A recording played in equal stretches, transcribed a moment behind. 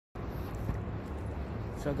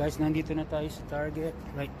So guys, nandito na tayo sa Target.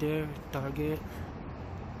 Right there, Target.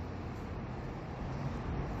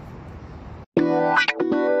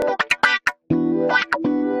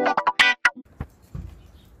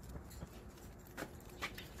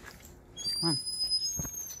 Come on.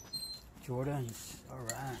 Jordans.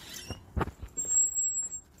 Alright.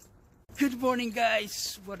 Good morning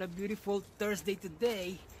guys. What a beautiful Thursday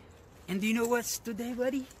today. And do you know what's today,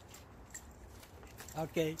 buddy?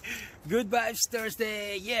 Okay, Good Vibes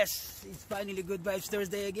Thursday. Yes, it's finally Good Vibes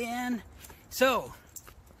Thursday again. So,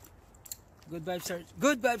 Good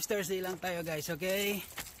Vibes Thursday lang tayo guys, okay?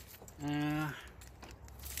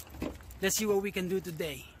 Let's see what we can do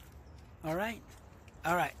today. Alright?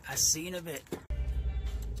 Alright, I'll see you in a bit.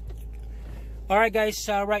 Alright guys,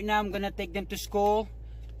 right now I'm gonna take them to school.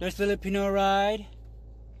 There's Filipino ride.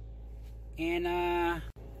 And,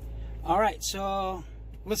 alright, so,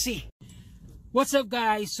 we'll see. What's up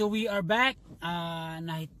guys? So we are back.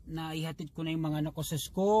 Naihatid ko na yung mga anak ko sa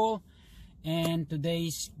school. And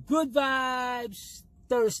today's Good Vibes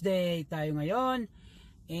Thursday tayo ngayon.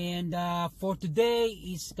 And for today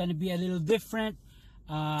is gonna be a little different.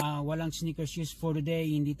 Walang sneaker shoes for today.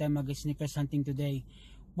 Hindi tayo mag-sneakers hunting today.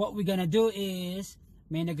 What we're gonna do is,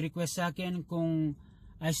 may nag-request sa akin kung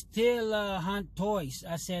I still hunt toys.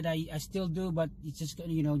 I said I still do, but it's just,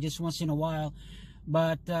 you know, just once in a while.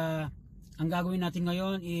 But ang gagawin natin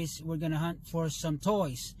ngayon is we're gonna hunt for some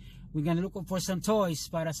toys. We're gonna look for some toys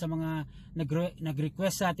para sa mga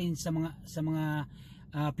nag-request sa atin, sa mga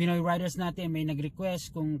Pinoy riders natin. May nag-request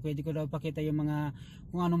kung pwede ko daw pakita yung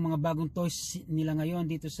kung anong mga bagong toys nila ngayon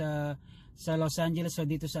dito sa Los Angeles o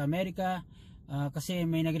dito sa Amerika. Kasi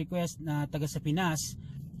may nag-request na taga sa Pinas.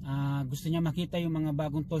 Gusto niya makita yung mga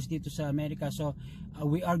bagong toys dito sa Amerika. So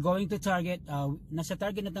we are going to Target. Nasa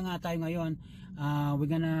Target na nga tayo ngayon. We're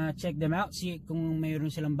gonna check them out, see kung mayroon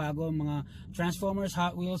silang bago mga Transformers,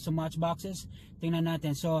 Hot Wheels, so Matchboxes. Tingnan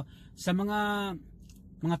natin. So sa mga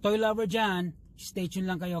toy lover dyan, stay tuned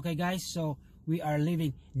lang kayo, okay guys? So we are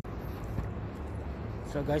leaving.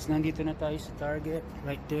 So guys, nandito na tayo sa Target.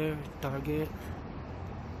 Right there, Target.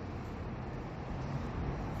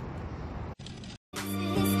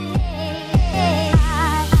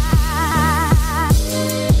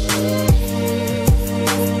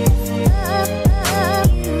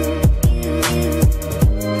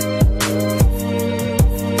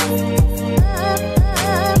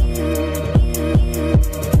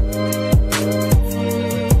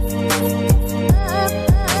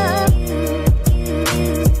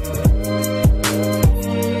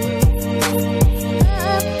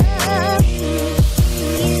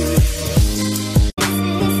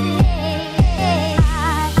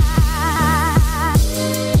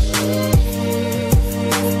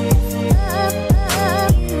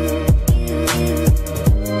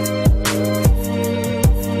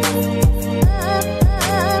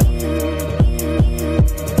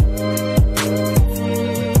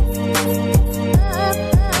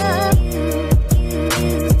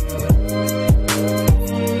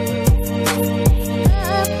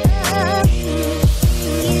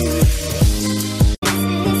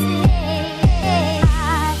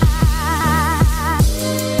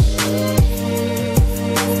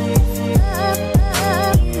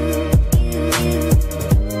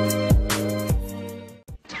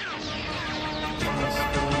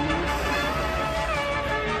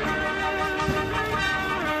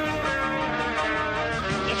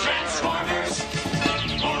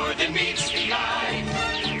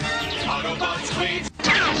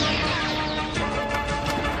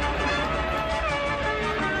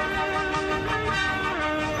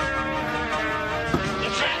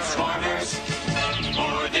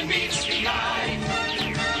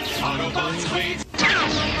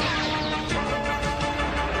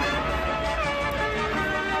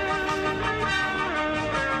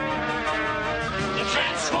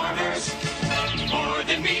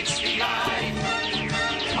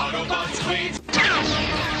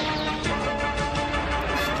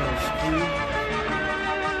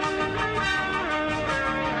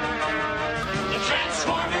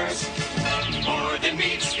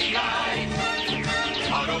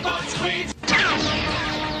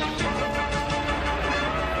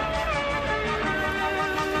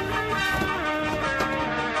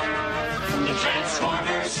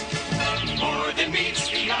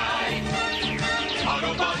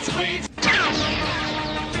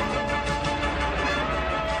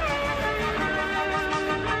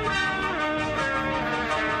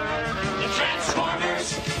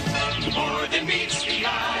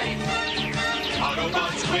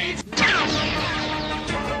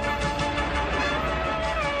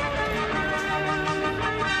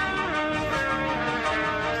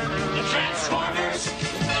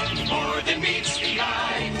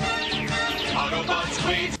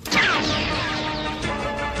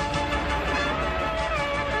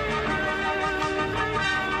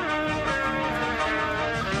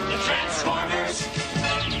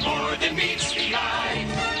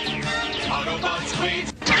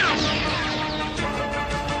 queens. The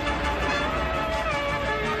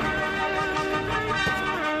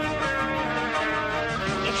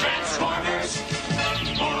Transformers,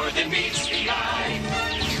 more than meets the eye.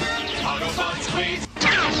 Autobots, queens.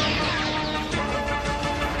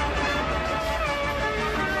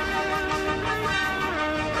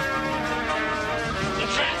 The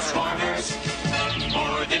Transformers,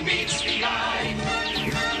 more than meets the eye.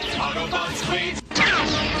 Autobots, queens.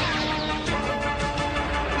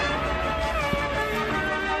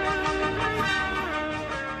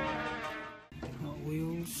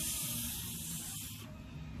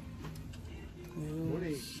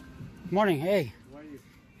 Morning, hey. How are you?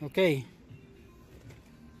 Okay.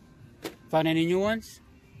 Found any new ones?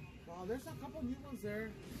 Well, there's a couple new ones there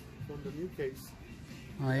from the new case.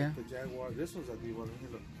 Oh yeah. The Jaguar. This one's a new one. Here,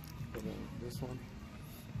 look. This one.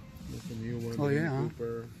 There's a new one. Oh, the yeah, Mini huh?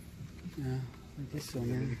 Cooper. Yeah. This The one,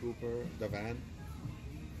 Mini yeah. Cooper. The van.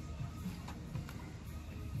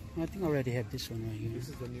 I think I already have this one right here. This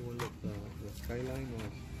is the new one. Look, the Skyline.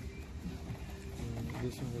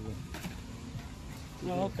 This one with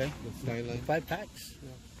Oh, okay. the Skyline. 5 packs. Yeah.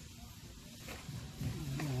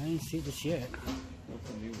 I didn't see this yet. That's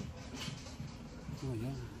a new one. Oh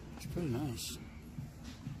yeah, it's pretty nice.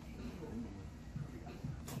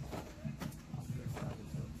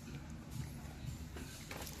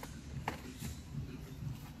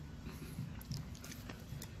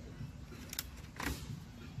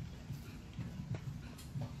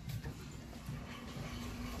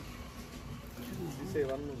 Sí se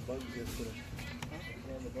llevaron los bugs yesterday.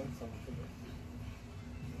 Yeah, the bugs on the bugs.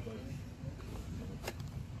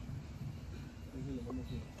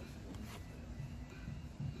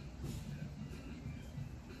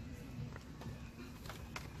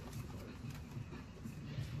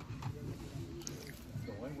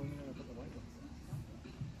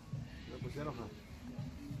 ¿Le pusieron, ja?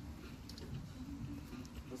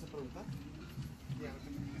 ¿Vas a preguntar? Ya,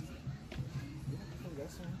 con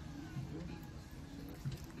gas,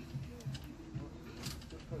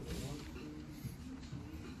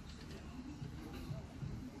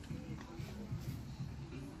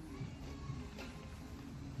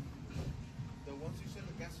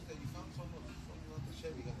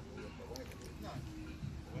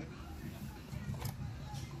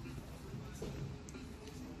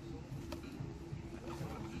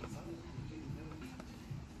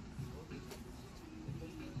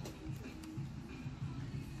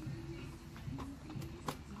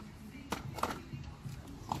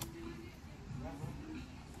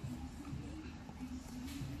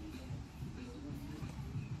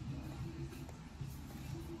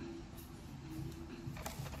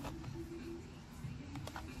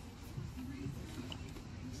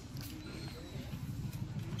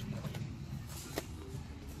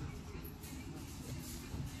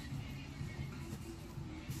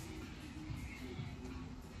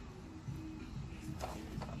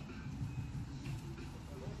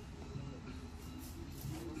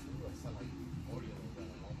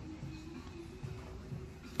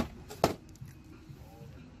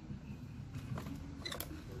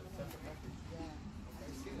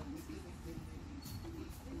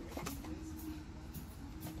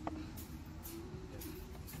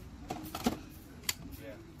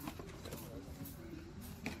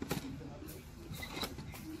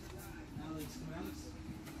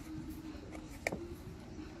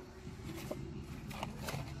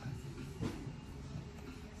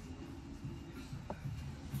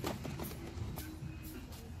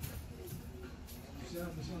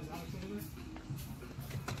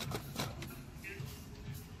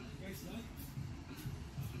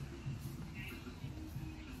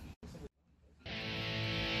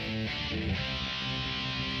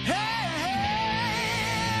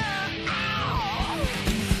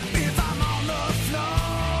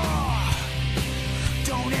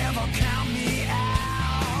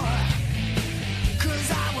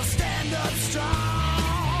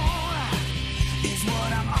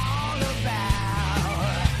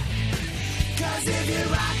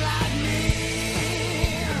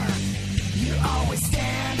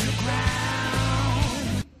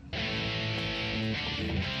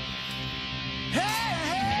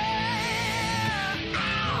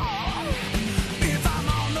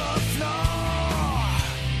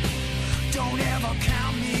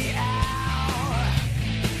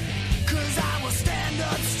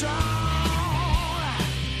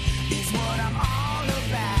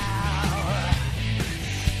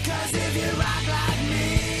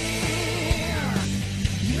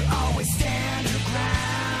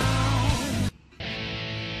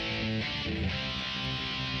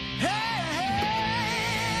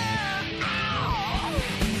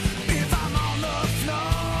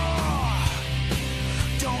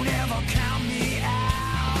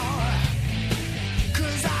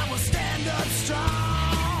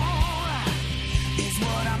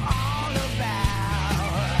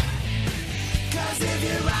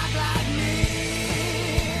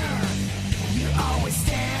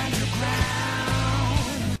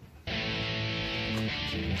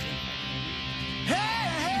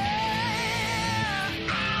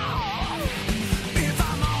 If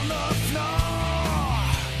I'm on the floor,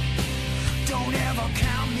 don't ever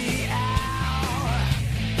count me out,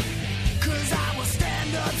 'cause I will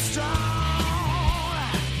stand up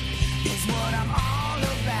strong, is what I'm all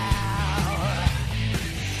about.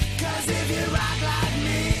 'Cause if you rock like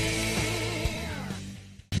me.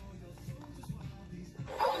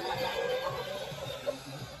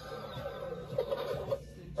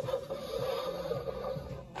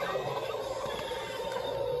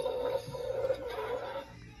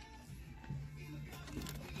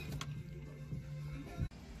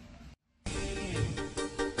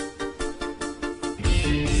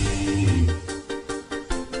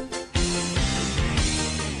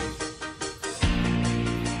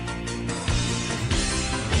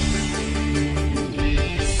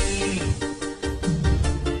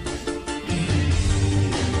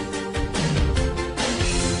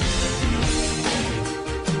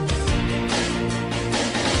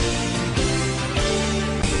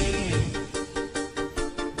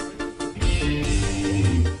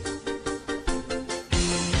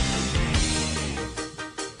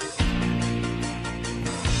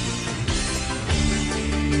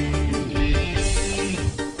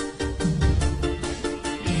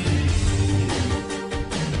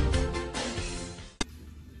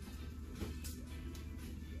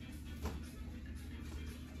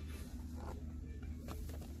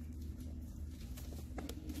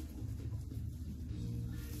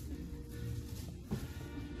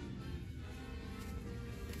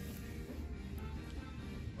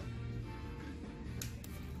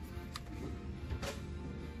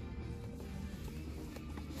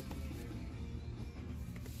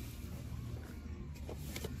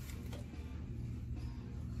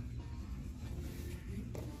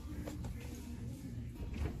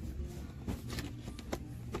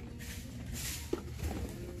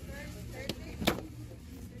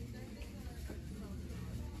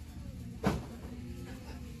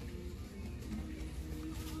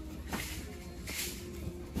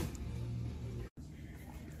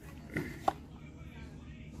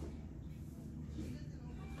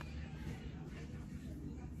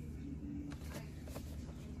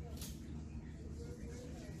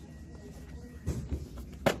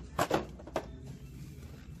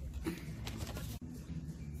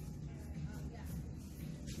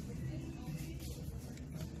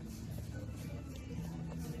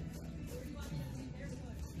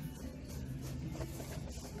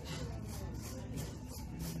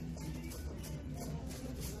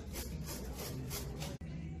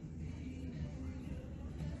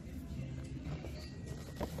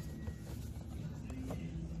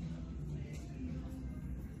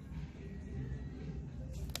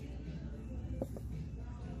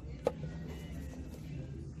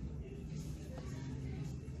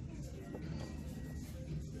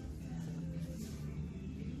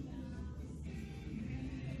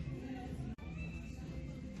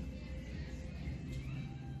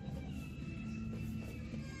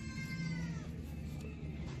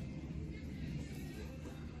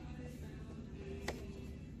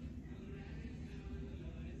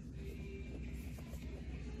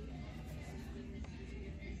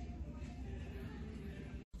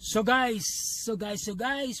 So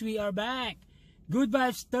guys, we are back. Good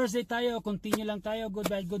Vibes Thursday tayo. Continue lang tayo.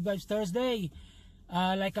 Good Vibes Thursday.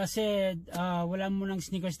 Like I said, wala munang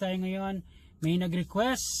sneakers tayo ngayon. May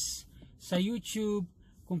nag-request sa YouTube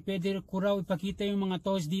kung pwede ko raw ipakita yung mga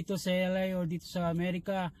toys dito sa LA or dito sa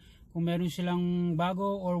Amerika. Kung meron silang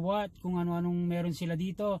bago or what. Kung ano-anong meron sila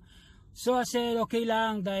dito. So I said okay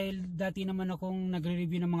lang dahil dati naman akong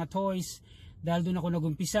nagre-review ng mga toys. Dahil doon ako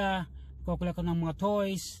nagumpisa. Kukuha ko ng mga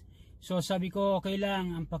toys. So sabi ko okay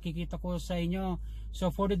lang ang pakikita ko sa inyo.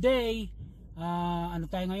 So for the day, ano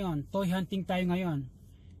tayo ngayon? Toy hunting tayo ngayon.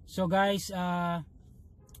 So guys,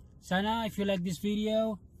 sana if you like this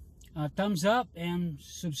video, thumbs up and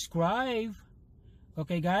subscribe.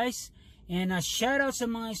 Okay guys? And shout out sa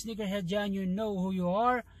mga sneakerhead dyan, you know who you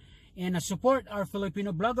are. And support our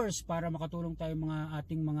Filipino vloggers para makatulong tayo mga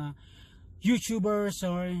ating mga YouTubers,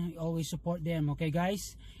 or always support them. Okay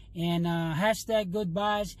guys? And hashtag good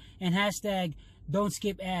vibes and hashtag don't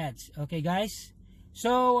skip ads. Okay guys?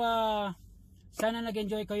 So sana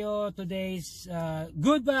nag-enjoy kayo today's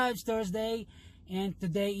Good Vibes Thursday, and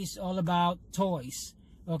today is all about toys.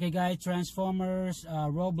 Okay guys, Transformers,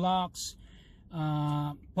 Roblox,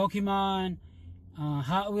 Pokemon,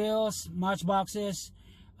 Hot Wheels, Matchboxes,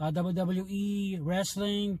 WWE,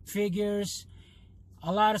 wrestling, figures,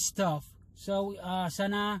 a lot of stuff. So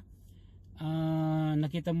sana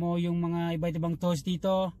nakita mo yung mga iba't ibang toys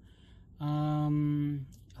dito.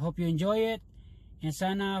 Hope you enjoy it, and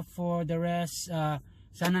sana for the rest,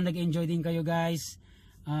 sana nag-enjoy din kayo guys.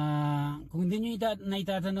 Kung hindi nyo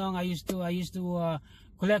naitatanong, I used to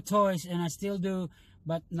collect toys, and I still do,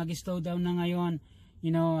 but nag-slow down na ngayon,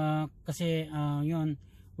 you know, kasi yun,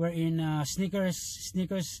 we're in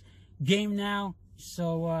sneakers game now.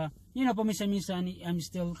 So you know, paminsan-minsan I'm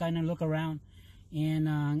still kind of look around, and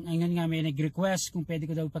ngayon nga may nag-request kung pwede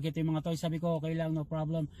ko daw ipakita yung mga toys. Sabi ko okay lang, no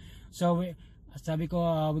problem. So sabi ko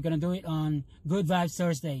we're gonna do it on Good Vibes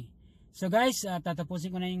Thursday. So guys,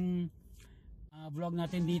 tatapusin ko na yung vlog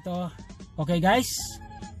natin dito. Okay guys,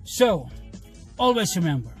 so always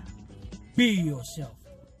remember, be yourself.